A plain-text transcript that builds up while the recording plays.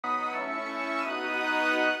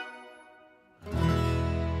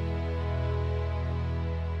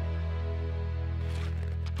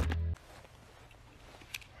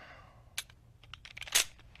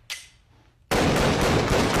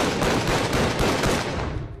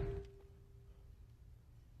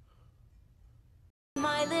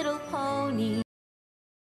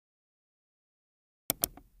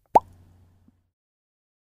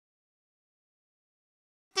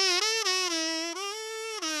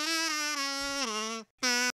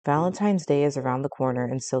Valentine's Day is around the corner,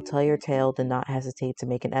 and so Tell Your Tale did not hesitate to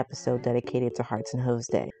make an episode dedicated to Hearts and Hooves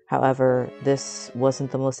Day. However, this wasn't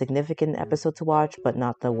the most significant episode to watch, but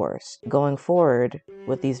not the worst. Going forward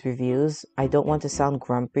with these reviews, I don't want to sound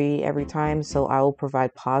grumpy every time, so I will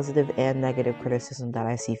provide positive and negative criticism that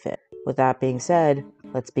I see fit. With that being said,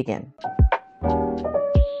 let's begin.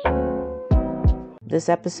 This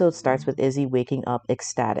episode starts with Izzy waking up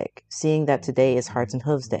ecstatic, seeing that today is Hearts and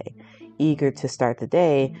Hooves Day. Eager to start the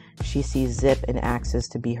day, she sees Zip and asks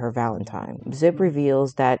to be her Valentine. Zip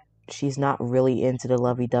reveals that she's not really into the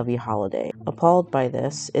lovey-dovey holiday. Appalled by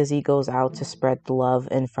this, Izzy goes out to spread the love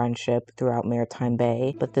and friendship throughout Maritime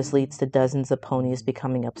Bay, but this leads to dozens of ponies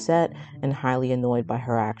becoming upset and highly annoyed by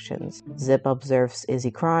her actions. Zip observes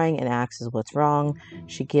Izzy crying and asks what's wrong.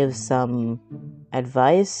 She gives some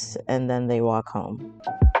advice, and then they walk home.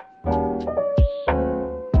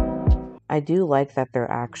 I do like that they're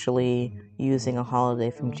actually using a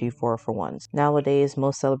holiday from G4 for once. Nowadays,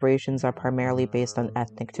 most celebrations are primarily based on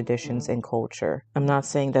ethnic traditions and culture. I'm not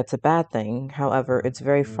saying that's a bad thing, however, it's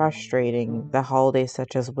very frustrating that holidays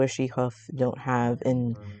such as Wishy Hoof don't have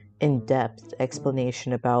an in-depth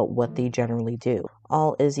explanation about what they generally do.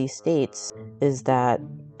 All Izzy states is that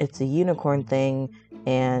it's a unicorn thing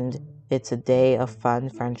and it's a day of fun,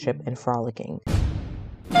 friendship, and frolicking.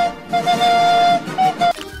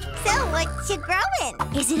 What's you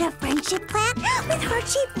growing? Is it a friendship plant with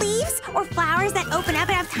heart-shaped leaves or flowers that open up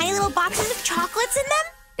and have tiny little boxes of chocolates in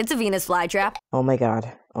them? It's a Venus flytrap. Oh my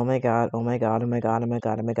god. Oh my god. Oh my god. Oh my god. Oh my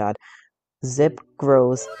god. Oh my god. Zip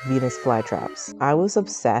grows Venus flytraps. I was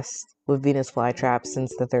obsessed with Venus flytraps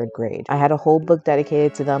since the 3rd grade. I had a whole book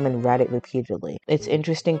dedicated to them and read it repeatedly. It's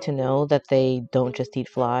interesting to know that they don't just eat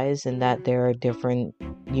flies and that there are different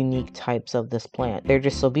unique types of this plant. They're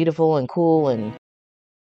just so beautiful and cool and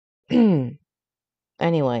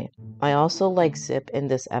Anyway, I also like Zip in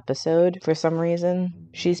this episode for some reason.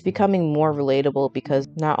 She's becoming more relatable because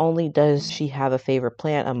not only does she have a favorite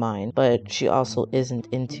plant of mine, but she also isn't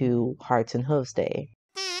into Hearts and Hooves Day.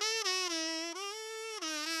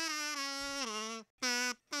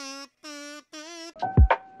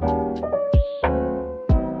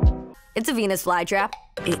 It's a Venus flytrap.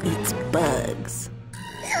 It eats bugs.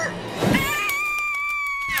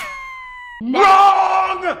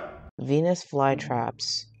 Wrong! Venus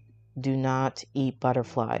flytraps do not eat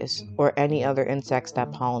butterflies or any other insects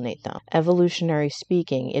that pollinate them. Evolutionary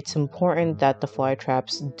speaking, it's important that the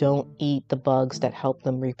flytraps don't eat the bugs that help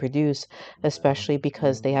them reproduce, especially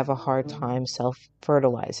because they have a hard time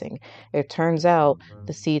self-fertilizing. It turns out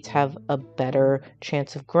the seeds have a better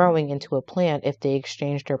chance of growing into a plant if they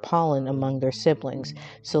exchange their pollen among their siblings,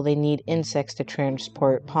 so they need insects to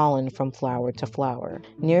transport pollen from flower to flower.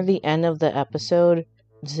 Near the end of the episode,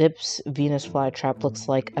 Zip's Venus flytrap looks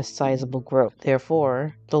like a sizable growth.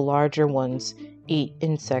 Therefore, the larger ones eat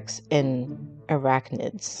insects and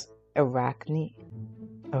arachnids. Arachne?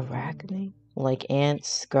 Like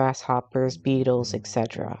ants, grasshoppers, beetles,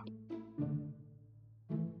 etc.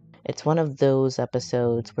 It's one of those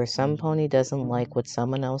episodes where some pony doesn't like what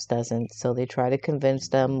someone else doesn't, so they try to convince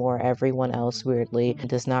them or everyone else weirdly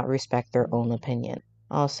does not respect their own opinion.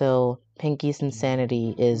 Also, Pinky's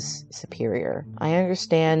insanity is superior. I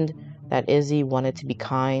understand that Izzy wanted to be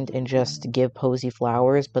kind and just give Posy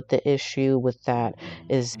flowers, but the issue with that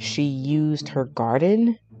is she used her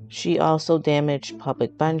garden. She also damaged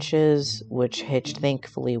public benches, which Hitch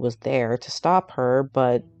thankfully was there to stop her,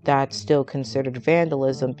 but that's still considered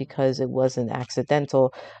vandalism because it wasn't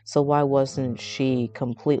accidental, so why wasn't she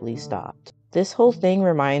completely stopped? This whole thing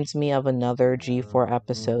reminds me of another G4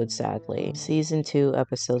 episode, sadly. Season 2,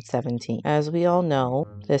 episode 17. As we all know,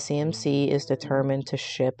 the CMC is determined to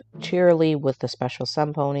ship Cheerily with the special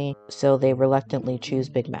sun pony, so they reluctantly choose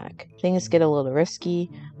Big Mac. Things get a little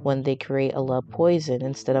risky when they create a love poison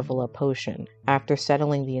instead of a love potion. After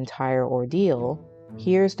settling the entire ordeal,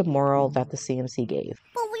 here's the moral that the CMC gave.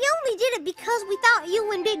 But we only did it because we thought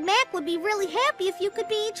you and Big Mac would be really happy if you could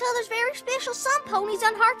be each other's very special sun ponies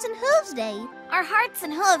on Hearts and Hooves Day. Our hearts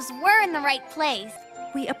and hooves were in the right place.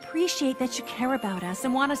 We appreciate that you care about us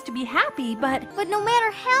and want us to be happy, but no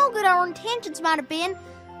matter how good our intentions might have been,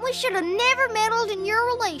 we should have never meddled in your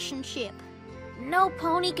relationship. No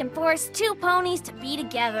pony can force two ponies to be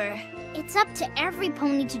together. It's up to every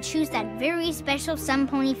pony to choose that very special sun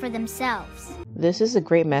pony for themselves. This is a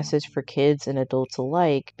great message for kids and adults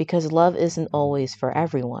alike because love isn't always for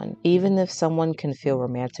everyone. Even if someone can feel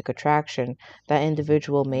romantic attraction, that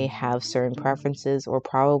individual may have certain preferences or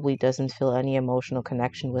probably doesn't feel any emotional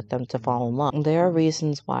connection with them to fall in love. There are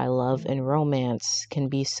reasons why love and romance can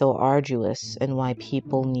be so arduous and why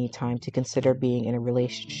people need time to consider being in a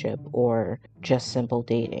relationship or just simple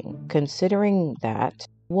dating. Considering that,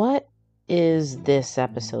 what is this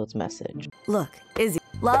episode's message? Look, Izzy.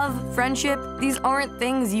 Love, friendship, these aren't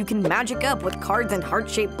things you can magic up with cards and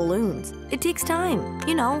heart-shaped balloons. It takes time,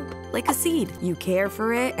 you know, like a seed. You care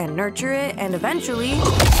for it and nurture it, and eventually...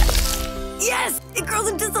 Yes! It grows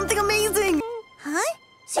into something amazing! Huh?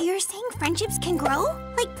 So you're saying friendships can grow?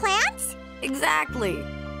 Like plants? Exactly.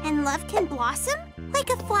 And love can blossom?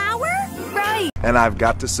 Like a flower? Right! And I've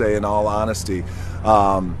got to say, in all honesty,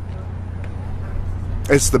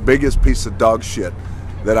 it's the biggest piece of dog shit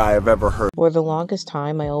that I have ever heard. For the longest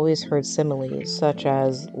time, I always heard similes, such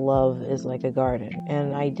as love is like a garden,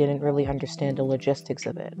 and I didn't really understand the logistics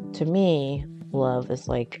of it. To me, love is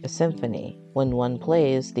like a symphony. When one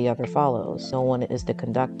plays, the other follows. No one is the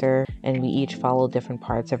conductor, and we each follow different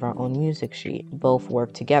parts of our own music sheet. Both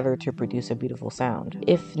work together to produce a beautiful sound.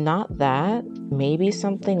 If not that, maybe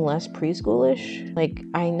something less preschoolish? Like,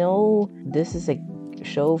 I know this is a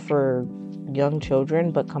show for young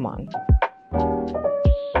children, but come on.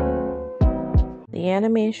 The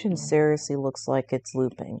animation seriously looks like it's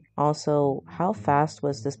looping. Also, how fast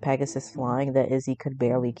was this Pegasus flying that Izzy could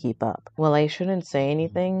barely keep up? Well, I shouldn't say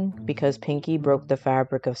anything because Pinky broke the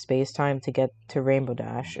fabric of space-time to get to Rainbow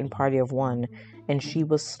Dash in Party of One, and she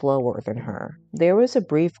was slower than her. There was a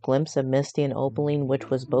brief glimpse of Misty and Opaline, which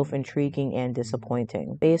was both intriguing and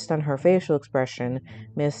disappointing. Based on her facial expression,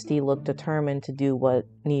 Misty looked determined to do what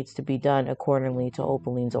needs to be done accordingly to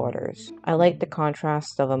Opaline's orders. I like the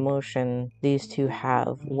contrast of emotion these two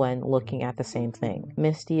have when looking at the same thing.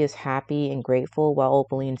 Misty is happy and grateful while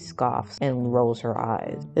Opaline scoffs and rolls her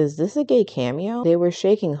eyes. Is this a gay cameo? They were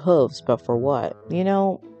shaking hooves, but for what? You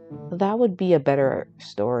know, that would be a better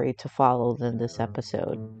story to follow than this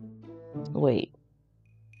episode. Wait,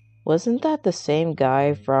 wasn't that the same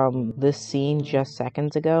guy from this scene just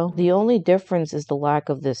seconds ago? The only difference is the lack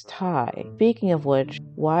of this tie. Speaking of which,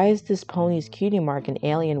 why is this pony's cutie mark an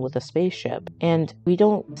alien with a spaceship? And we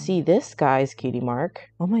don't see this guy's cutie mark.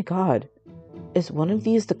 Oh my god. Is one of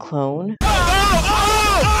these the clone?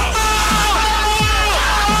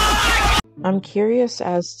 I'm curious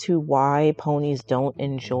as to why ponies don't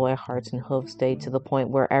enjoy Hearts and Hooves Day to the point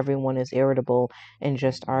where everyone is irritable and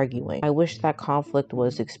just arguing. I wish that conflict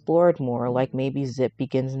was explored more, like maybe Zip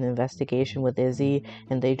begins an investigation with Izzy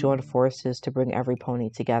and they join forces to bring every pony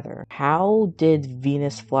together. How did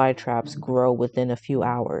Venus Flytraps grow within a few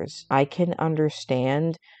hours? I can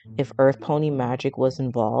understand if Earth Pony magic was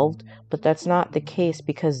involved, but that's not the case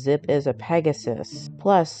because Zip is a Pegasus.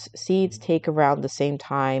 Plus, seeds take around the same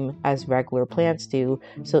time as regular plants do,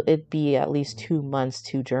 so it'd be at least 2 months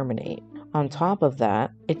to germinate. On top of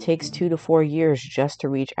that, it takes 2 to 4 years just to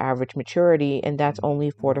reach average maturity, and that's only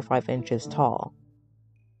 4 to 5 inches tall.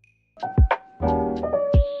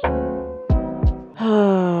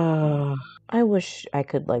 I wish I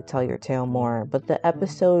could tell your tale more, but the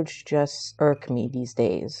episodes just irk me these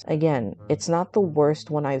days. Again, it's not the worst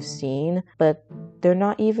one I've seen, but they're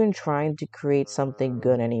not even trying to create something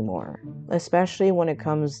good anymore. Especially when it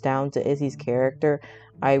comes down to Izzy's character,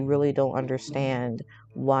 I really don't understand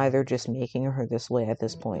why they're just making her this way at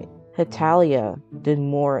this point. Hetalia did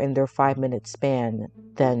more in their 5-minute span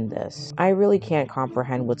than this. I really can't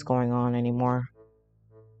comprehend what's going on anymore.